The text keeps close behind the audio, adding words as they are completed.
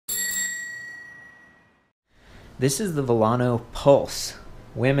This is the Vilano Pulse,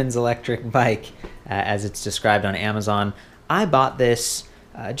 women's electric bike, as it's described on Amazon. I bought this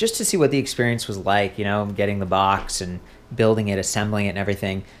just to see what the experience was like, you know, getting the box and building it, assembling it and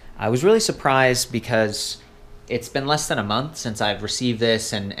everything. I was really surprised because it's been less than a month since I've received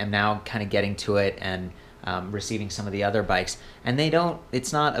this and am now kind of getting to it and receiving some of the other bikes, and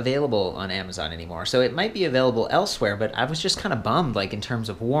it's not available on Amazon anymore. So it might be available elsewhere, but I was just kind of bummed, like in terms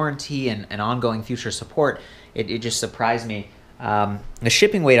of warranty and ongoing future support. It just surprised me. The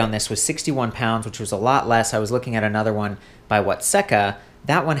shipping weight on this was 61 pounds, which was a lot less. I was looking at another one by Watseka.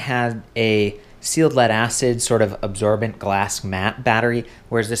 That one had a sealed lead acid sort of absorbent glass matte battery,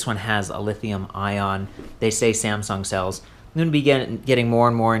 whereas this one has a lithium ion. They say Samsung cells. I'm going to be getting more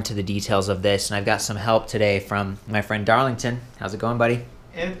and more into the details of this, and I've got some help today from my friend Darlington. How's it going, buddy?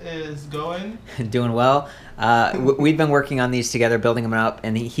 It is going. Doing well. We've been working on these together, building them up,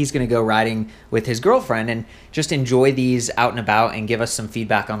 and he's going to go riding with his girlfriend and just enjoy these out and about and give us some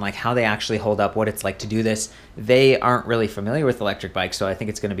feedback on like how they actually hold up, what it's like to do this. They aren't really familiar with electric bikes, so I think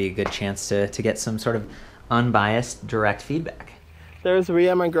it's going to be a good chance to get some sort of unbiased, direct feedback. There's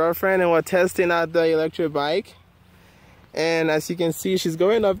Rhea, my girlfriend, and we're testing out the electric bike. And as you can see, she's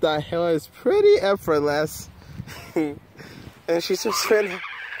going up that hill. It's pretty effortless. And she's just been...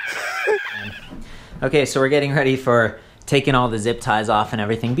 Okay, so we're getting ready for taking all the zip ties off and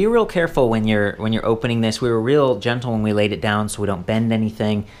everything. Be real careful when you're opening this. We were real gentle when we laid it down so we don't bend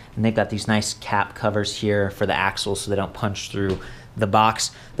anything. And they've got these nice cap covers here for the axles so they don't punch through the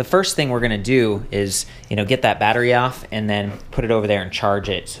box. The first thing we're gonna do is, you know, get that battery off and then put it over there and charge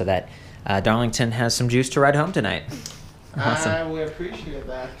it so that Darlington has some juice to ride home tonight. Awesome. We appreciate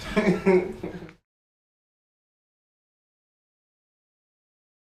that.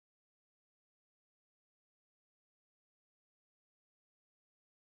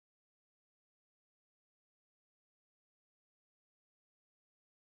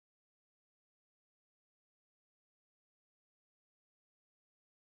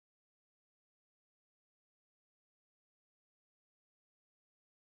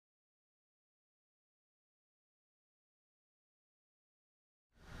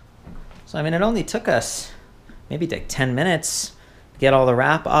 So, I mean, it only took us maybe like 10 minutes to get all the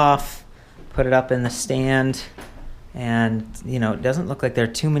wrap off, put it up in the stand, and, you know, it doesn't look like there are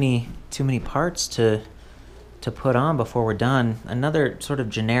too many parts to put on before we're done. Another sort of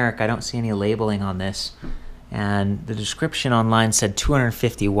generic, I don't see any labeling on this, and the description online said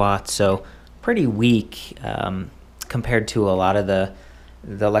 250 watts, so pretty weak compared to a lot of the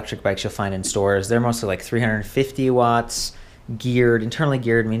electric bikes you'll find in stores. They're mostly like 350 watts. Geared, internally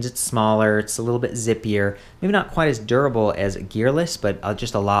geared means it's smaller, it's a little bit zippier, maybe not quite as durable as gearless, but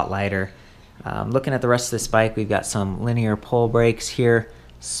just a lot lighter. Looking at the rest of this bike, we've got some linear pull brakes here.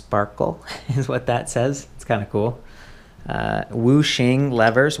 Sparkle is what that says. It's kind of cool. Whooshing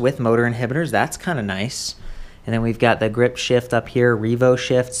levers with motor inhibitors. That's kind of nice. And then we've got the grip shift up here, Revo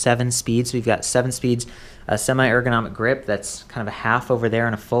shift, 7 speeds. We've got 7 speeds, a semi-ergonomic grip that's kind of a half over there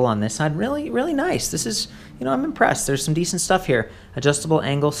and a full on this side. Really, really nice. This is, you know, I'm impressed. There's some decent stuff here. Adjustable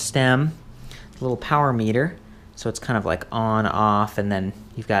angle stem, a little power meter. So it's kind of like on, off, and then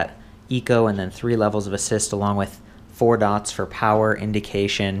you've got eco and then 3 levels of assist along with 4 dots for power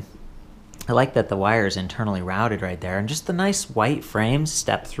indication. I like that the wire is internally routed right there. And just the nice white frames,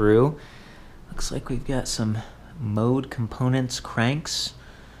 step through. Looks like we've got some mode components cranks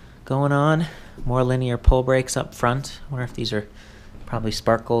going on. More linear pull brakes up front. I wonder if these are probably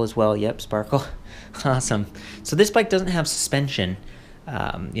Sparkle as well. Yep, Sparkle. Awesome. So this bike doesn't have suspension.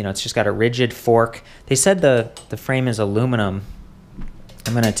 You know, it's just got a rigid fork. They said the frame is aluminum.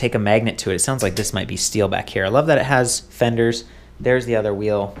 I'm going to take a magnet to it. It sounds like this might be steel back here. I love that it has fenders. There's the other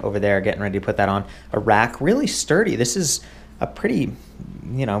wheel over there, getting ready to put that on. A rack, really sturdy. This is a pretty,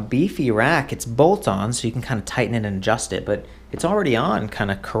 you know, beefy rack. It's bolt-on, so you can kind of tighten it and adjust it, but it's already on kind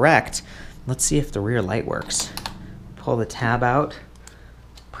of correct. Let's see if the rear light works. Pull the tab out.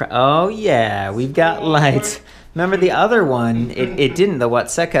 Oh yeah, we've got lights. Remember the other one, it didn't. The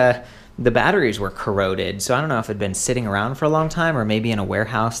Watseka, the batteries were corroded, so I don't know if it had been sitting around for a long time or maybe in a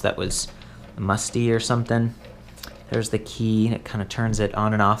warehouse that was musty or something. There's the key, it kind of turns it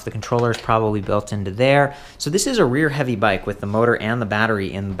on and off. The controller is probably built into there. So this is a rear heavy bike with the motor and the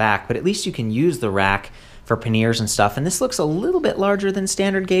battery in the back, but at least you can use the rack for panniers and stuff. And this looks a little bit larger than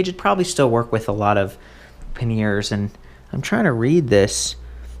standard gauge. It'd probably still work with a lot of panniers. And I'm trying to read this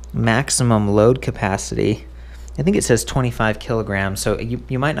maximum load capacity. I think it says 25 kilograms, so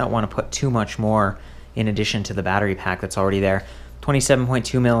you might not want to put too much more in addition to the battery pack that's already there.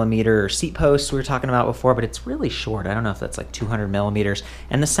 27.2 millimeter seat posts we were talking about before, but it's really short. I don't know if that's like 200 millimeters.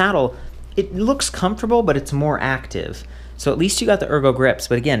 And the saddle it looks comfortable, but it's more active. So at least you got the ergo grips,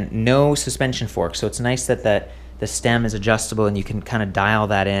 but again, no suspension fork. So it's nice that the stem is adjustable and you can kind of dial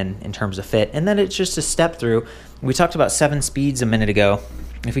that in terms of fit. And then it's just a step through. We talked about 7 speeds a minute ago.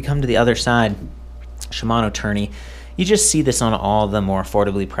 If we come to the other side, Shimano Tourney, you just see this on all the more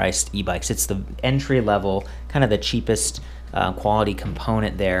affordably priced e-bikes. It's the entry level, kind of the cheapest quality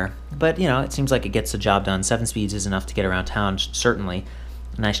component there. But you know, it seems like it gets the job done. 7 speeds is enough to get around town, certainly.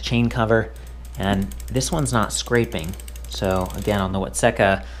 A nice chain cover, and this one's not scraping. So again, on the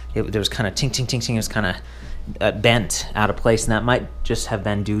Watseka, there was kind of ting, ting, ting, ting. It was kind of bent out of place, and that might just have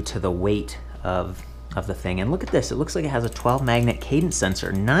been due to the weight of the thing. And look at this, it looks like it has a 12 magnet cadence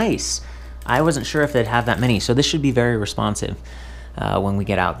sensor. Nice. I wasn't sure if they'd have that many, so this should be very responsive when we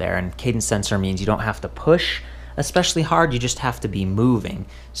get out there. And cadence sensor means you don't have to push especially hard, you just have to be moving.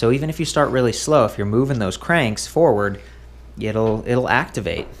 So even if you start really slow, if you're moving those cranks forward, it'll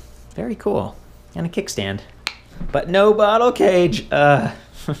activate. Very cool. And a kickstand, but no bottle cage.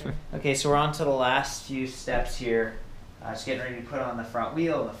 Okay, so we're on to the last few steps here. Just getting ready to put on the front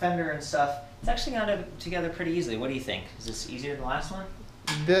wheel and the fender and stuff. It's actually got together pretty easily. What do you think? Is this easier than the last one?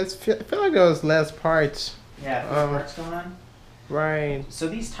 I feel like there was less parts. Yeah, parts going on. Right. So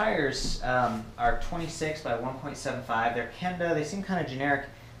these tires are 26 by 1.75. They're Kenda. They seem kind of generic,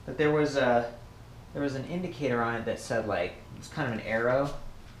 but there was an indicator on it that said, like, it's kind of an arrow.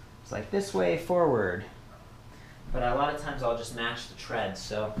 It's like this way forward. But a lot of times I'll just match the treads.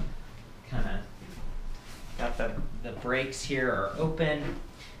 So kind of got the brakes here are open.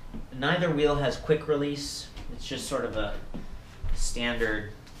 Neither wheel has quick release. It's just sort of a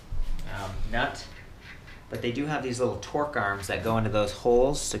standard nut. But they do have these little torque arms that go into those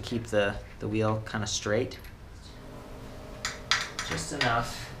holes to keep the wheel kind of straight. Just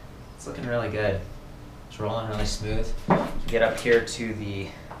enough. It's looking really good. It's rolling really smooth. Get up here to the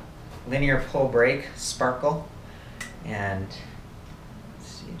linear pull brake sparkle, and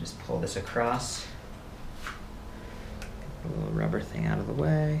let's see, just pull this across. Get the little rubber thing out of the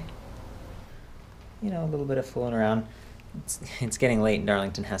way. You know, a little bit of fooling around. It's getting late and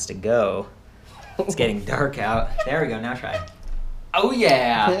Darlington has to go. It's getting dark out. There we go, now try. Oh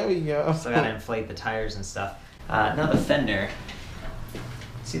yeah! There we go. Still gotta inflate the tires and stuff. Now the fender.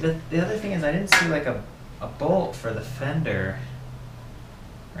 See, the other thing is I didn't see like a bolt for the fender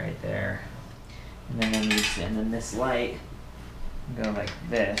right there. And then this light can go like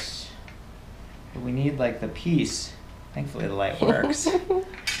this. But we need like the piece. Thankfully the light works. Do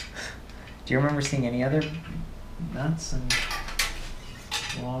you remember seeing any other nuts and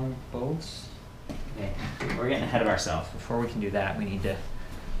long bolts? Okay, we're getting ahead of ourselves. Before we can do that, we need to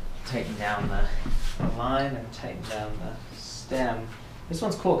tighten down the line and tighten down the stem. This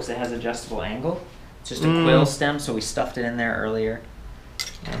one's cool because it has adjustable angle. It's just a quill stem, so we stuffed it in there earlier.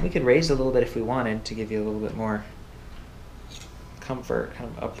 And we could raise it a little bit if we wanted to give you a little bit more comfort, kind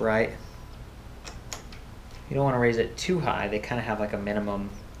of upright. You don't want to raise it too high. They kind of have like a minimum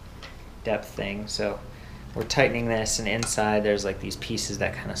depth thing. So we're tightening this, and inside there's like these pieces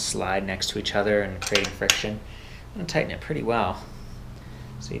that kind of slide next to each other and creating friction. I'm going to tighten it pretty well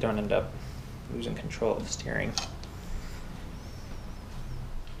so you don't end up losing control of the steering.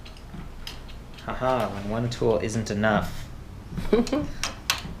 Haha, when one tool isn't enough. And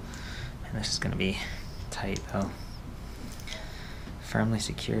this is going to be tight though. Firmly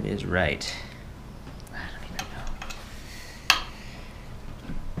secured is right. I don't even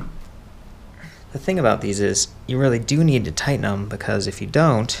know. The thing about these is you really do need to tighten them, because if you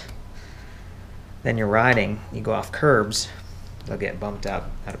don't, then you're riding, you go off curbs, they'll get bumped out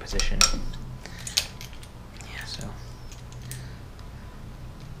of position. Yeah, so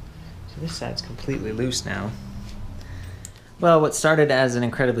this side's completely loose now. Well, what started as an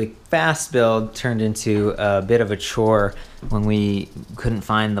incredibly fast build turned into a bit of a chore when we couldn't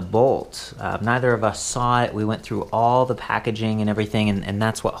find the bolt. Neither of us saw it. We went through all the packaging and everything, and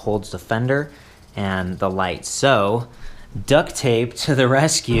that's what holds the fender and the light. So, duct tape to the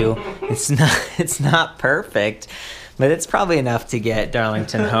rescue. It's not perfect, but it's probably enough to get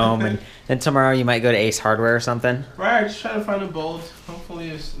Darlington home. And then tomorrow you might go to Ace Hardware or something. Right, just try to find a bolt. Hopefully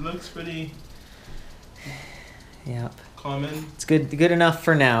it looks pretty common. It's good enough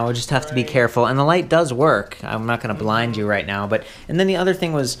for now. We'll just have to be careful. And the light does work. I'm not going to blind you right now. And then the other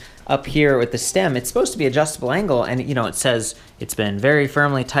thing was up here with the stem. It's supposed to be adjustable angle, and you know, it says it's been very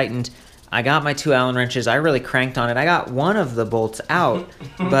firmly tightened. I got my 2 Allen wrenches. I really cranked on it. I got one of the bolts out,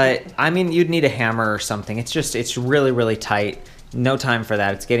 but I mean, you'd need a hammer or something. It's really, really tight. No time for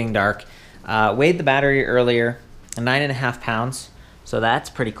that. It's getting dark. Weighed the battery earlier, 9.5 pounds. So that's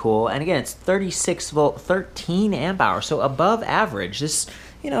pretty cool. And again, it's 36 volt, 13 amp hours, so above average. This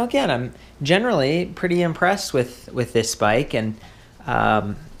you know, again, I'm generally pretty impressed with this bike, and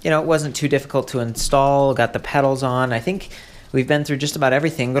you know, it wasn't too difficult to install. Got the pedals on. I think we've been through just about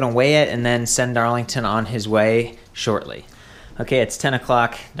everything. I'm gonna weigh it and then send Darlington on his way shortly. Okay, it's 10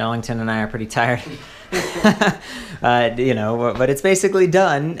 o'clock. Darlington and I are pretty tired. You know, but it's basically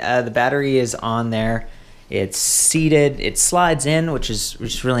done. The battery is on there. It's seated. It slides in, which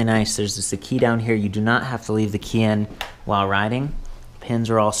is really nice. There's just a key down here. You do not have to leave the key in while riding. Pins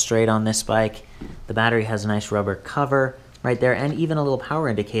are all straight on this bike. The battery has a nice rubber cover right there, and even a little power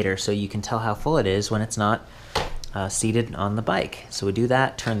indicator so you can tell how full it is when it's not seated on the bike. So we do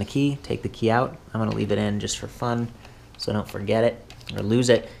that, turn the key, take the key out. I'm gonna leave it in just for fun so I don't forget it or lose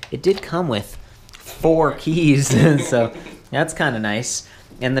it. It did come with 4 keys, so that's kind of nice.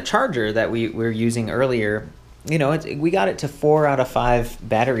 And the charger that we were using earlier, you know, we got it to 4 out of 5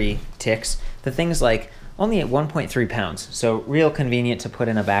 battery ticks. The thing's like only at 1.3 pounds, so real convenient to put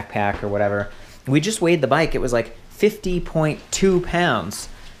in a backpack or whatever. We just weighed the bike. It was like 50.2 pounds.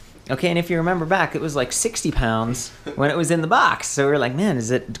 Okay, and if you remember back, it was like 60 pounds when it was in the box. So we were like, man,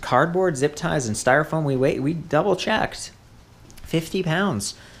 is it cardboard, zip ties, and styrofoam? We double checked. 50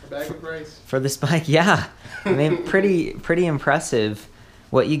 pounds for this bike. Yeah, I mean, pretty impressive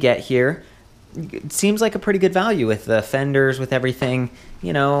what you get here. It seems like a pretty good value with the fenders, with everything.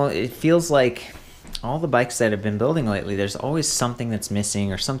 You know, it feels like all the bikes that have been building lately, there's always something that's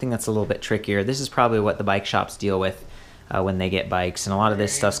missing or something that's a little bit trickier. This is probably what the bike shops deal with when they get bikes, and a lot of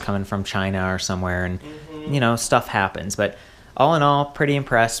this stuff's coming from China or somewhere, and you know, stuff happens. But all in all, pretty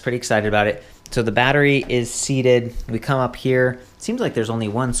impressed, pretty excited about it. So the battery is seated. We come up here. Seems like there's only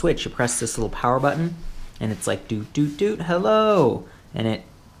one switch. You press this little power button, and it's like doot doot doot, hello, and it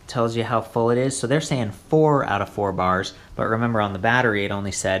tells you how full it is. So they're saying 4 out of 4 bars, but remember on the battery it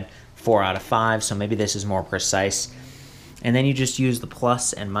only said 4 out of 5, so maybe this is more precise. And then you just use the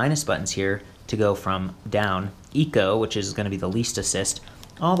plus and minus buttons here to go from down, eco, which is going to be the least assist,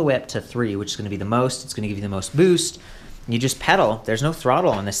 all the way up to 3, which is going to be the most. It's going to give you the most boost. You just pedal. There's no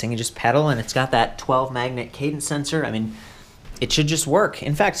throttle on this thing. You just pedal, and it's got that 12 magnet cadence sensor. I mean, it should just work.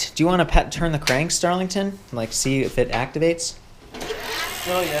 In fact, do you want to turn the cranks, Darlington? Like, see if it activates?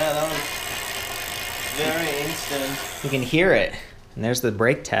 Oh yeah, that was very instant. You can hear it. And there's the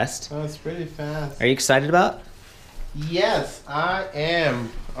brake test. Oh, it's pretty fast. Are you excited about it? Yes, I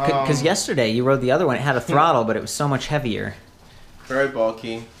am. Because yesterday you rode the other one. It had a throttle, but it was so much heavier. Very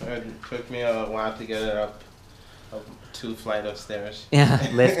bulky. It took me a while to get it up 2 flights of stairs. Yeah,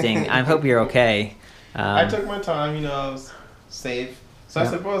 lifting. I hope you're okay. I took my time, you know, I was safe. So I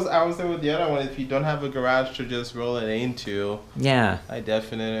suppose I was there with the other one. If you don't have a garage to just roll it into, yeah, I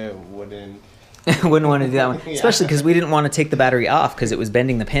definitely wouldn't. Wouldn't want to do that one, Yeah. especially because we didn't want to take the battery off because it was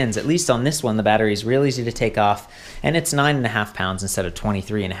bending the pins. At least on this one, the battery is real easy to take off, and it's 9.5 pounds instead of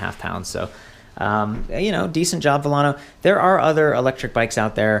 23.5 pounds. So, you know, decent job, Vilano. There are other electric bikes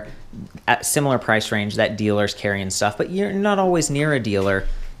out there at similar price range that dealers carry and stuff, but you're not always near a dealer.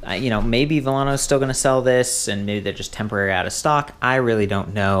 You know, maybe Vilano's still going to sell this, and maybe they're just temporary out of stock. I really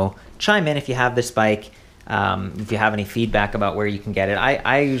don't know. Chime in if you have this bike. If you have any feedback about where you can get it.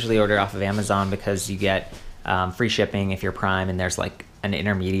 I usually order off of Amazon because you get free shipping if you're Prime, and there's like an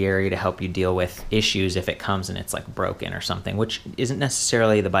intermediary to help you deal with issues if it comes and it's like broken or something, which isn't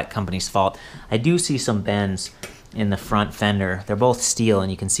necessarily the bike company's fault. I do see some bends in the front fender. They're both steel,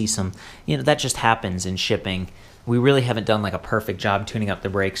 and you can see some, you know, that just happens in shipping. We really haven't done like a perfect job tuning up the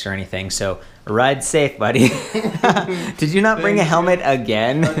brakes or anything, so ride safe, buddy. Did you not bring a helmet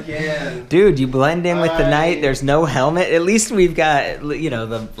again? Again. Dude, you blend in with the night. There's no helmet. At least we've got, you know,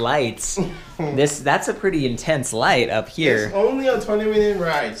 the lights. That's a pretty intense light up here. It's only a 20-minute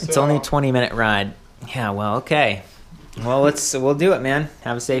ride. So. It's only a 20-minute ride. Yeah, well, okay. Well, we'll do it, man.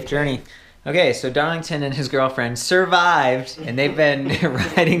 Have a safe journey. Okay, so Darlington and his girlfriend survived, and they've been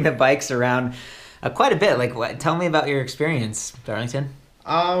riding the bikes around quite a bit. Like, tell me about your experience, Darlington.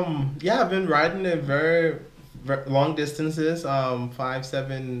 Yeah, I've been riding it very long distances, 5,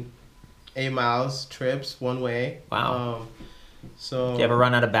 7, 8 miles trips one way. Wow. So. Do you ever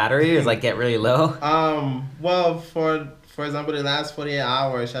run out of battery or like get really low? Well, for example, the last 48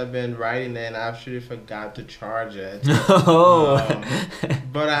 hours I've been riding it, and I actually forgot to charge it. Oh.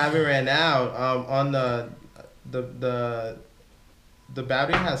 But I haven't ran out. On the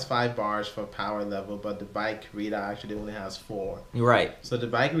battery has 5 bars for power level, but the bike readout actually only has 4. Right. So the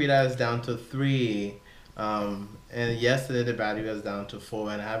bike readout is down to 3. And yesterday the battery was down to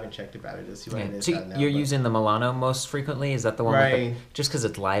 4, and I haven't checked the battery to see what it is So at now. you're using the Milano most frequently? Is that the one right? Just because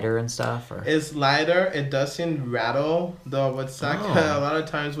it's lighter and stuff? Or? It's lighter. It doesn't rattle though. But a lot of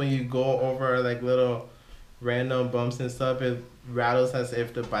times when you go over like little random bumps and stuff, it rattles as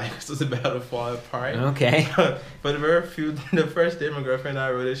if the bike was about to fall apart. Okay. But the first day my girlfriend and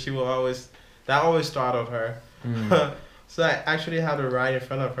I rode it, that always startled her. So I actually had to ride in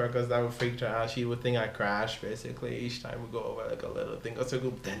front of her because that would freak her out. She would think I crashed, basically. Each time we go over like a little thing. So go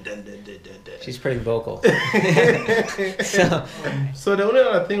dun, dun, dun, dun, dun, dun. She's pretty vocal. So the only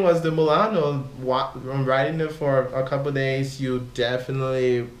other thing was the Vilano. I'm riding it for a couple days. You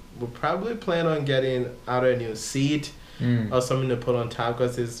definitely would probably plan on getting out a new seat or something to put on top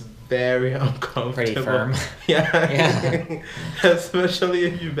because it's very uncomfortable. Pretty firm. Yeah. Especially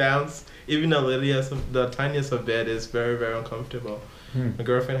if you bounce. Even the tiniest of bed is very, very uncomfortable. My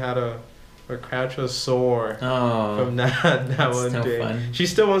girlfriend had her crotch was sore from that one day. Fun. She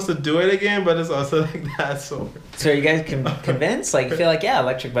still wants to do it again, but it's also like that sore. So are you guys convinced? Like, you feel like, yeah,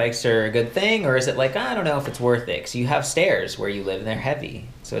 electric bikes are a good thing? Or is it like, I don't know if it's worth it? Because you have stairs where you live and they're heavy.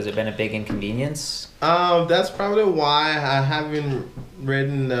 So has it been a big inconvenience? That's probably why I haven't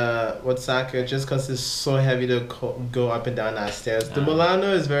ridden Watsaka, just because it's so heavy to go up and down that stairs. The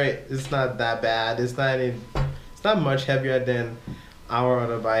Vilano it's not that bad. It's not much heavier than our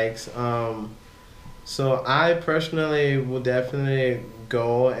other bikes. So I personally will definitely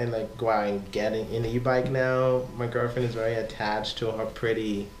go out and get an e-bike now. My girlfriend is very attached to her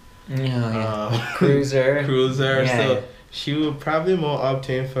pretty cruiser. Yeah. So she would probably more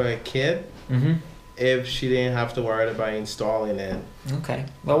obtain for a kid if she didn't have to worry about installing it. Okay.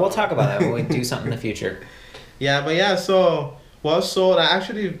 Well, we'll talk about that when we do something in the future. Yeah, but yeah, so sold. I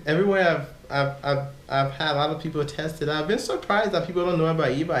actually, everywhere I've had a lot of people test it. I've been surprised that people don't know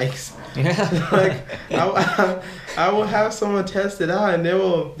about e-bikes. Yeah. Like I will have someone test it out, and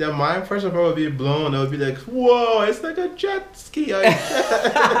their mind first will probably be blown. They'll be like, "Whoa, it's like a jet ski." A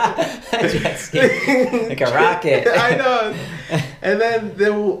jet ski, like a rocket. I know. And then they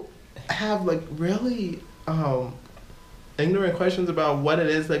will have like really ignorant questions about what it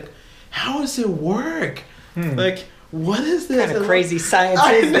is. Like, how does it work? Like, what is this? What kind of crazy science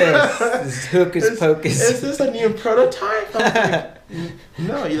is this? This hocus pocus. Is this a new prototype?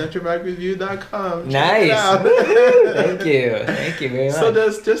 No, ElectricBikeReview.com. Nice. Thank you very much. So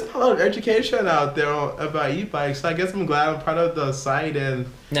there's just a lot of education out there about e-bikes. So I guess I'm glad I'm part of the site, and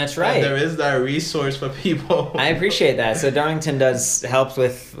that's right. There is that resource for people. I appreciate that. So Darlington helps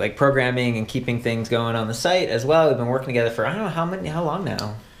with like programming and keeping things going on the site as well. We've been working together for I don't know how long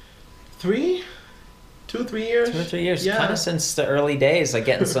now. 2 or 3 years? 2 or 3 years, yeah. Kind of since the early days, like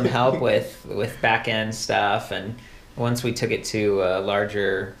getting some help with back-end stuff. And once we took it to a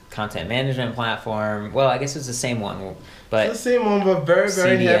larger content management platform, well, I guess it's the same one. But it's the same one, but very,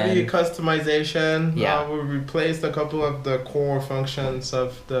 very heavy customization. Yeah. We replaced a couple of the core functions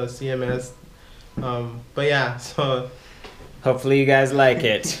of the CMS. But yeah, so... Hopefully you guys like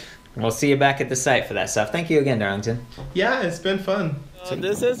it. We'll see you back at the site for that stuff. Thank you again, Darlington. Yeah, it's been fun. So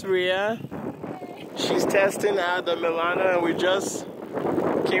this is Rhea. She's testing out the Vilano, and we just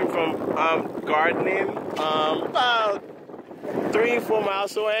came from gardening about 3-4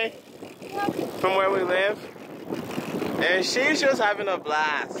 miles away from where we live, and she's just having a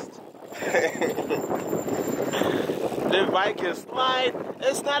blast. The bike is light,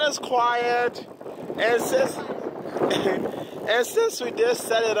 it's not as quiet, and since we just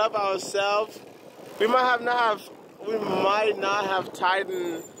set it up ourselves, we might not have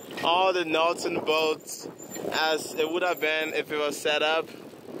tightened all the nuts and bolts as it would have been if it was set up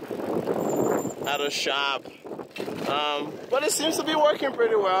at a shop. But it seems to be working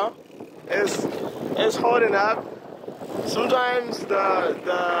pretty well. It's holding up. Sometimes the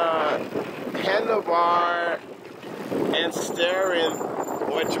handlebar and steering,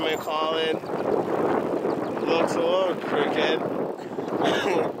 what you may call it, looks a little crooked.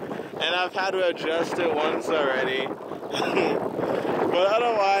 And I've had to adjust it once already. But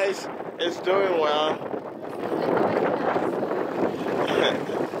otherwise, it's doing well.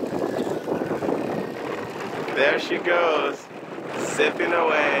 There she goes, zipping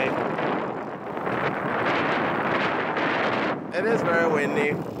away. It is very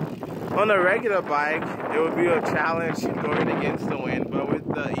windy. On a regular bike, it would be a challenge going against the wind, but with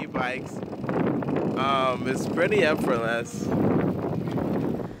the e-bikes, it's pretty effortless.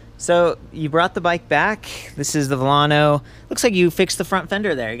 So you brought the bike back. This is the Vilano. Looks like you fixed the front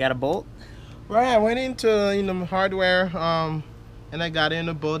fender there. You got a bolt? Right, I went into hardware, and I got in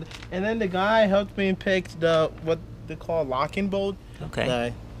a bolt. And then the guy helped me pick what they call locking bolt.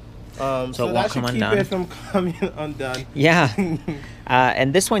 Okay. So that should keep it from coming undone. Yeah.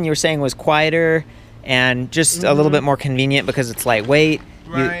 And this one you were saying was quieter and just a little bit more convenient because it's lightweight.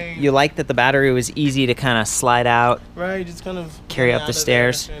 Right. You like that the battery was easy to kind of slide out. Right, just kind of carry up the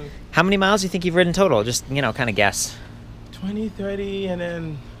stairs. How many miles do you think you've ridden total? Just, kind of guess. 20, 30, and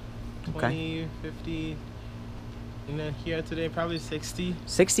then 20, 50. And then here today, probably 60.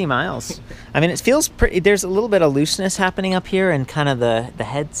 60 miles. I mean, it feels pretty. There's a little bit of looseness happening up here and kind of the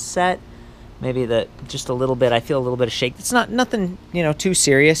headset. Maybe just a little bit. I feel a little bit of shake. It's nothing, too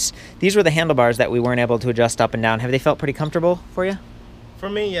serious. These were the handlebars that we weren't able to adjust up and down. Have they felt pretty comfortable for you? For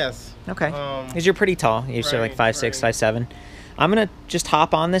me, yes. Okay. Because you're pretty tall. You're sort of like 5'6", 5'7". I'm going to just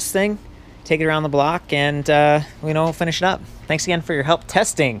hop on this thing, take it around the block, and, we'll finish it up. Thanks again for your help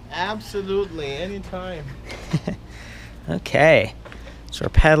testing. Absolutely. Anytime. Okay. So we're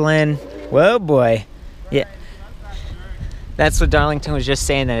pedaling. Whoa, boy. Yeah. That's what Darlington was just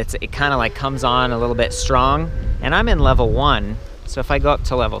saying, that it kind of like comes on a little bit strong. And I'm in level 1. So if I go up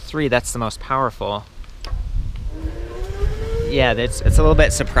to level 3, that's the most powerful. Yeah, it's a little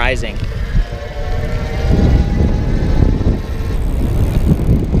bit surprising.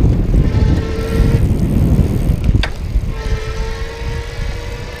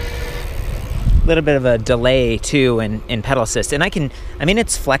 Little bit of a delay too in pedal assist, and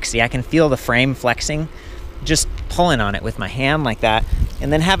it's flexy. I can feel the frame flexing just pulling on it with my hand like that,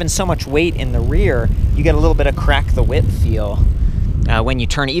 and then having so much weight in the rear, you get a little bit of crack the whip feel when you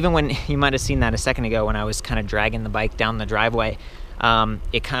turn. Even when you might have seen that a second ago when I was kind of dragging the bike down the driveway,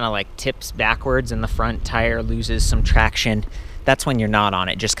 it kind of like tips backwards and the front tire loses some traction. That's when you're not on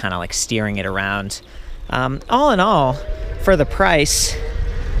it, just kind of like steering it around. All in all, for the price,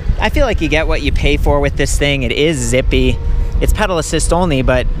 I feel like you get what you pay for with this thing. It is zippy. It's pedal assist only,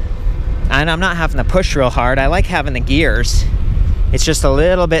 and I'm not having to push real hard. I like having the gears. It's just a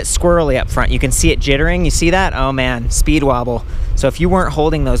little bit squirrely up front. You can see it jittering. You see that? Oh man, speed wobble. So if you weren't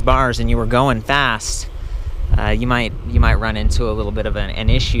holding those bars and you were going fast, you might run into a little bit of an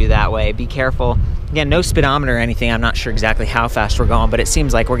issue that way. Be careful. Again, no speedometer or anything. I'm not sure exactly how fast we're going, but it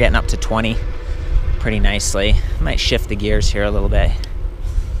seems like we're getting up to 20 pretty nicely. Might shift the gears here a little bit.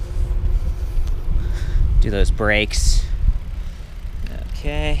 Do those brakes.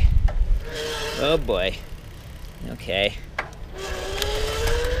 Okay. Oh boy. Okay.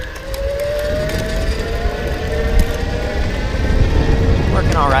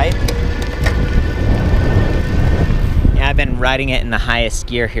 Working all right. Yeah, I've been riding it in the highest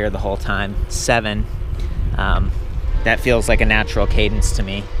gear here the whole time, 7. That feels like a natural cadence to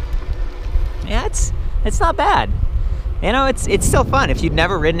me. Yeah, it's not bad. It's still fun. If you'd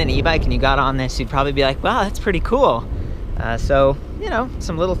never ridden an e-bike and you got on this, you'd probably be like, wow, that's pretty cool. So,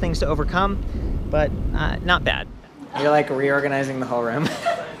 some little things to overcome, but not bad. You're like reorganizing the whole room.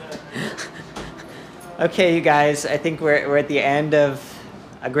 Okay, you guys, I think we're at the end of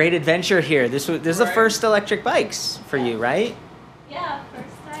a great adventure here. This is the first electric bikes for you, right? Yeah,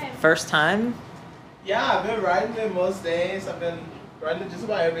 first time. First time? Yeah, I've been riding it most days. I've been riding it just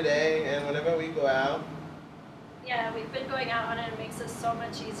about every day, and whenever we go out. Yeah, we've been going out on it. It makes it so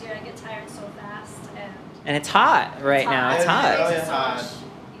much easier. I get tired so fast, and it's hot right now. It's hot. It makes it so much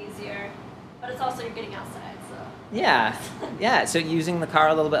easier, but it's also you're getting outside, so. Yeah. So using the car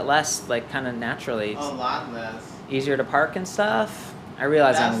a little bit less, like kind of naturally. A lot less. Easier to park and stuff. I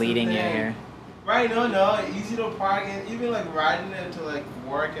realize I'm leading you here. Right, no, easy to park, and even like riding it to like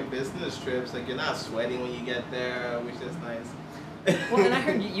work and business trips, like you're not sweating when you get there, which is nice. Well, and I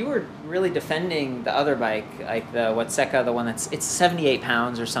heard you were really defending the other bike, like the Watseka, the one it's 78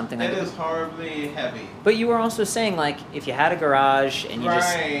 pounds or something. It is horribly heavy. But you were also saying like if you had a garage and you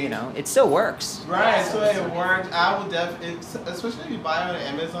just it still works. Right, so it worked. I would definitely, especially if you buy it on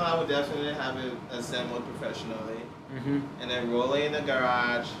Amazon, I would definitely have it assembled professionally, and then roll it in the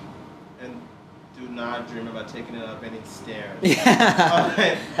garage, and do not dream about taking it up any stairs.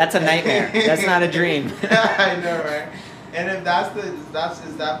 Yeah, that's a nightmare. That's not a dream. I know, right? And if that's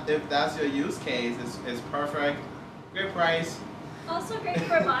your use case, it's perfect. Great price. Also great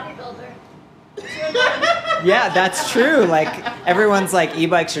for a bodybuilder. Yeah, that's true. Like everyone's like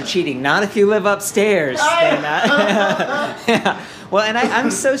e-bikes are cheating. Not if you live upstairs. Yeah. Well, and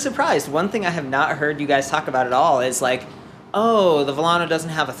I'm so surprised. One thing I have not heard you guys talk about at all is like, oh, the Vilano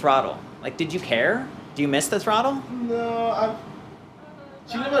doesn't have a throttle. Like, did you care? Do you miss the throttle? No,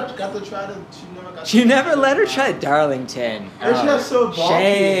 she never got to try to. She never let her try Darlington. It's just so bulky.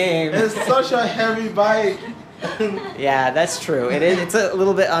 Shame. It's such a heavy bike. Yeah, that's true. It is. It's a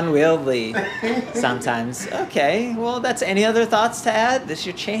little bit unwieldy sometimes. Okay. Well, that's any other thoughts to add? This is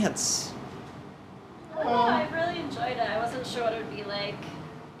your chance. I don't know. I really enjoyed it. I wasn't sure what it would be like,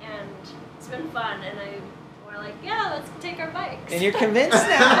 and it's been fun. And we're like, yeah, let's take our bikes. And you're convinced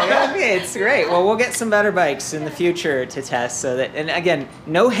now. Okay, it's great. Well, we'll get some better bikes in the future to test. So that, and again,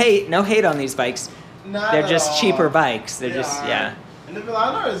 no hate on these bikes. They're just cheaper bikes. They're just. And the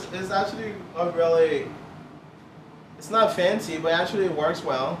Vilano is actually a really. It's not fancy, but actually it works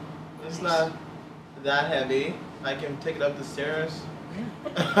well. It's not that heavy. I can take it up the stairs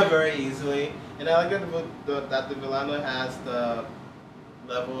very easily. And I like that the Vilano has the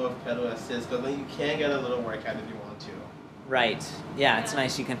level of pedal assist, because then you can get a little workout if you want to. Right. Yeah, it's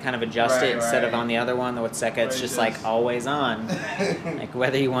nice. You can kind of adjust it instead of on the other one, the Witseka, it's just like always on. Like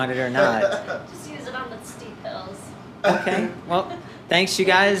whether you want it or not. Just use it on the steep hills. Okay. Well, thanks you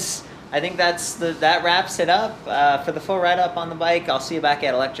guys. I think that wraps it up. For the full write-up on the bike, I'll see you back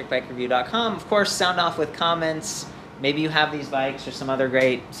at ElectricBikeReview.com. Of course, sound off with comments. Maybe you have these bikes or some other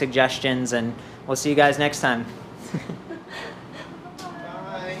great suggestions, and we'll see you guys next time.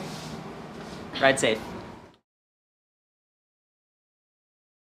 Bye. Ride safe.